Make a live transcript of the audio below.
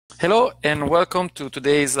Hello and welcome to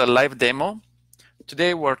today's live demo.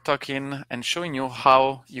 Today we're talking and showing you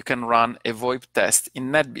how you can run a VoIP test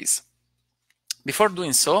in NetBeez. Before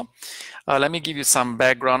doing so, let me give you some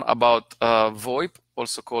background about VoIP,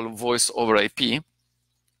 also called Voice over IP.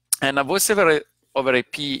 And a Voice over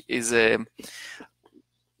IP is a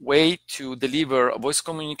way to deliver voice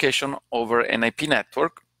communication over an IP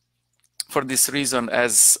network. For this reason,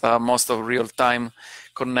 as most of real-time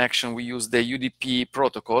connection, we use the UDP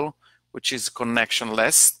protocol, which is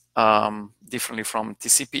connectionless, differently from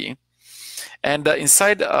TCP. And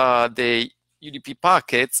inside the UDP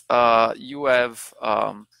packets, you have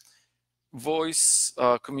voice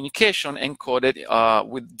communication encoded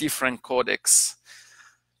with different codecs.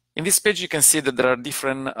 In this page, you can see that there are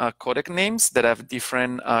different codec names that have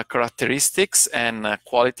different characteristics and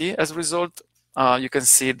quality. As a result, you can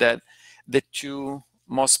see that the two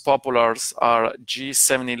most popular are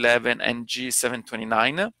G711 and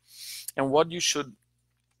G729. And what you should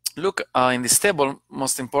look in this table,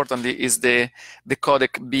 most importantly, is the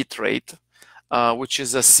codec bit rate, which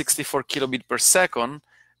is a 64 kilobit per second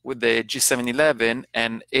with the G711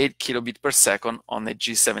 and 8 kilobit per second on the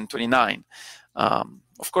G729.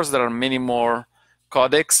 Of course, there are many more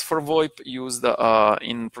codecs for VoIP used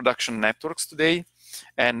in production networks today,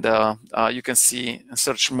 and you can see and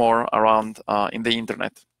search more around in the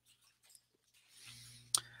internet.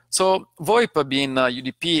 So VoIP being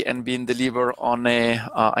UDP and being delivered on a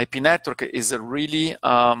IP network is a really,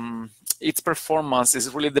 its performance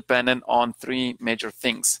is really dependent on three major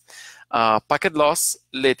things: packet loss,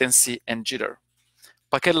 latency, and jitter.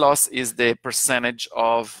 Packet loss is the percentage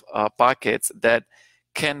of packets that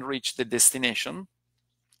can reach the destination.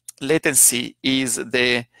 Latency is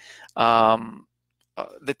the time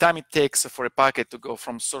it takes for a packet to go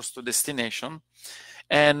from source to destination.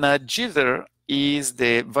 And jitter is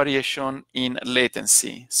the variation in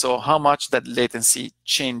latency. So how much that latency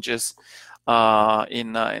changes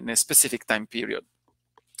in a specific time period.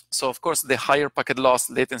 So of course, the higher packet loss,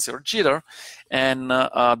 latency, or jitter, and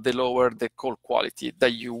the lower the call quality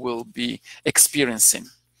that you will be experiencing.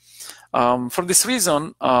 For this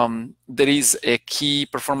reason, there is a key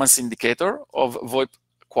performance indicator of VoIP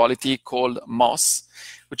quality called MOS,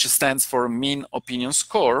 which stands for Mean Opinion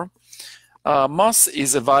Score. MOS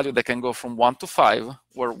is a value that can go from 1 to 5,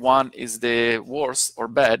 where 1 is the worst or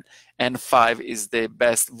bad, and 5 is the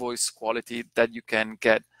best voice quality that you can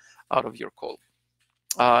get out of your call.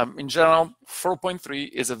 In general, 4.3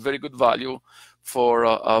 is a very good value for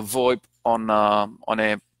VoIP on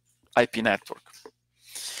a IP network.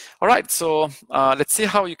 All right, so let's see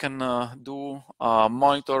how you can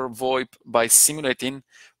monitor VoIP by simulating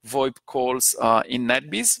VoIP calls in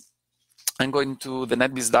NetBeez. I'm going to the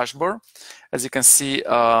NetBeez dashboard. As you can see,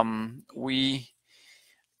 we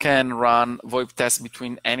can run VoIP tests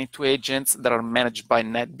between any two agents that are managed by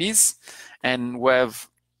NetBeez, and we have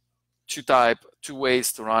two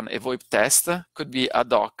ways to run a VoIP test. Could be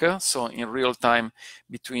ad hoc, so in real time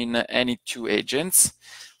between any two agents.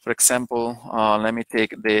 For example, let me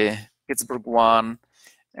take the Pittsburgh 1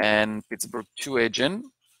 and Pittsburgh 2 agent,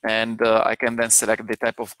 and I can then select the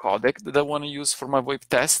type of codec that I want to use for my VoIP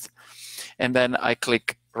test. And then I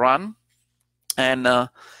click run. And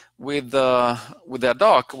with the ad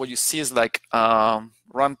hoc, what you see is like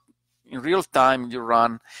run in real time, you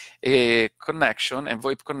run a connection, a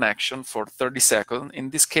VoIP connection for 30 seconds. In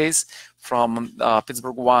this case, from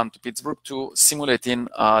Pittsburgh 1 to Pittsburgh 2, simulating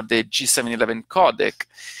the G711 codec,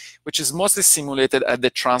 which is mostly simulated at the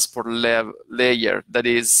transport layer. That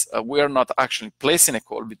is, we are not actually placing a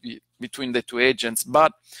call between the two agents,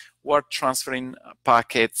 but we're transferring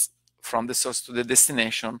packets from the source to the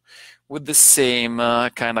destination with the same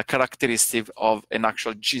kind of characteristic of an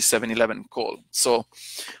actual G711 call. So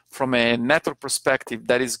from a network perspective,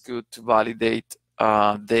 that is good to validate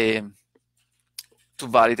that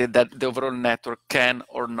the overall network can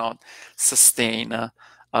or not sustain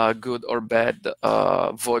good or bad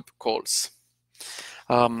VoIP calls.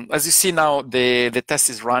 As you see now, the test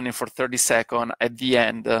is running for 30 seconds. At the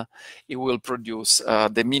end, it will produce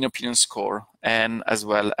the mean opinion score, and as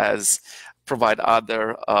well as provide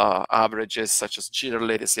other averages such as jitter,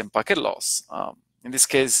 latency, and packet loss. In this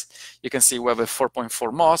case, you can see we have a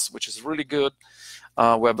 4.4 MOS, which is really good.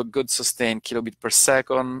 We have a good sustained kilobit per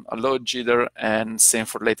second, a low jitter, and same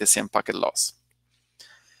for latency and packet loss.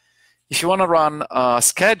 If you want to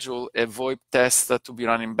schedule a VoIP test to be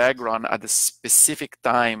run in background at a specific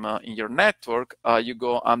time in your network, you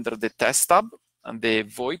go under the test tab and the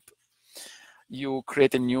VoIP. You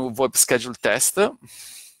create a new VoIP schedule test.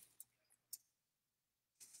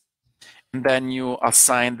 And then you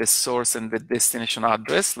assign the source and the destination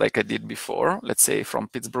address like I did before, let's say from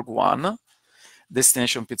Pittsburgh 1,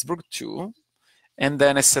 destination Pittsburgh 2, and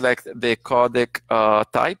then I select the codec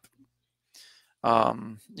type.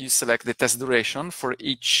 You select the test duration for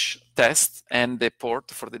each test and the port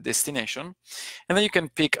for the destination. And then you can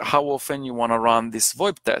pick how often you want to run this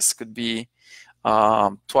VoIP test. Could be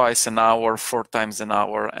twice an hour, 4 times an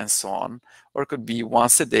hour, and so on. Or it could be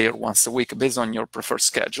once a day or once a week based on your preferred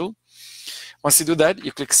schedule. Once you do that,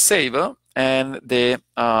 you click Save and the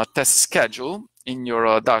test schedule in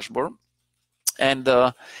your dashboard. And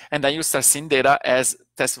then you start seeing data as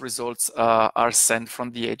test results are sent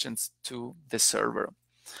from the agents to the server.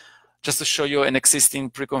 Just to show you an existing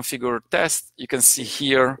pre-configured test, you can see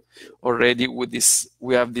here already with this,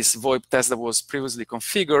 we have this VoIP test that was previously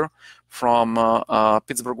configured from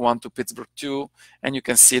Pittsburgh 1 to Pittsburgh 2, and you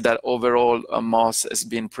can see that overall MOS has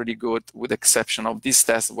been pretty good, with the exception of this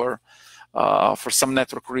test where for some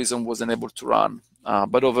network reason wasn't able to run.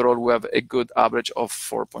 But overall, we have a good average of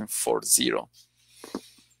 4.40.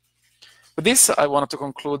 With this, I wanted to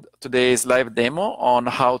conclude today's live demo on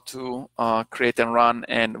how to create and run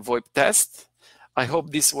an VoIP test. I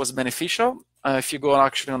hope this was beneficial. If you go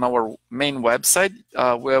actually on our main website,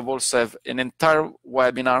 we also have an entire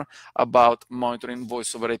webinar about monitoring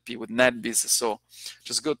voice over IP with NetBeez. So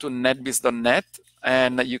just go to netbiz.net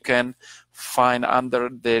and you can find under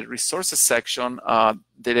the resources section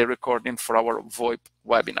the recording for our VoIP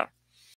webinar.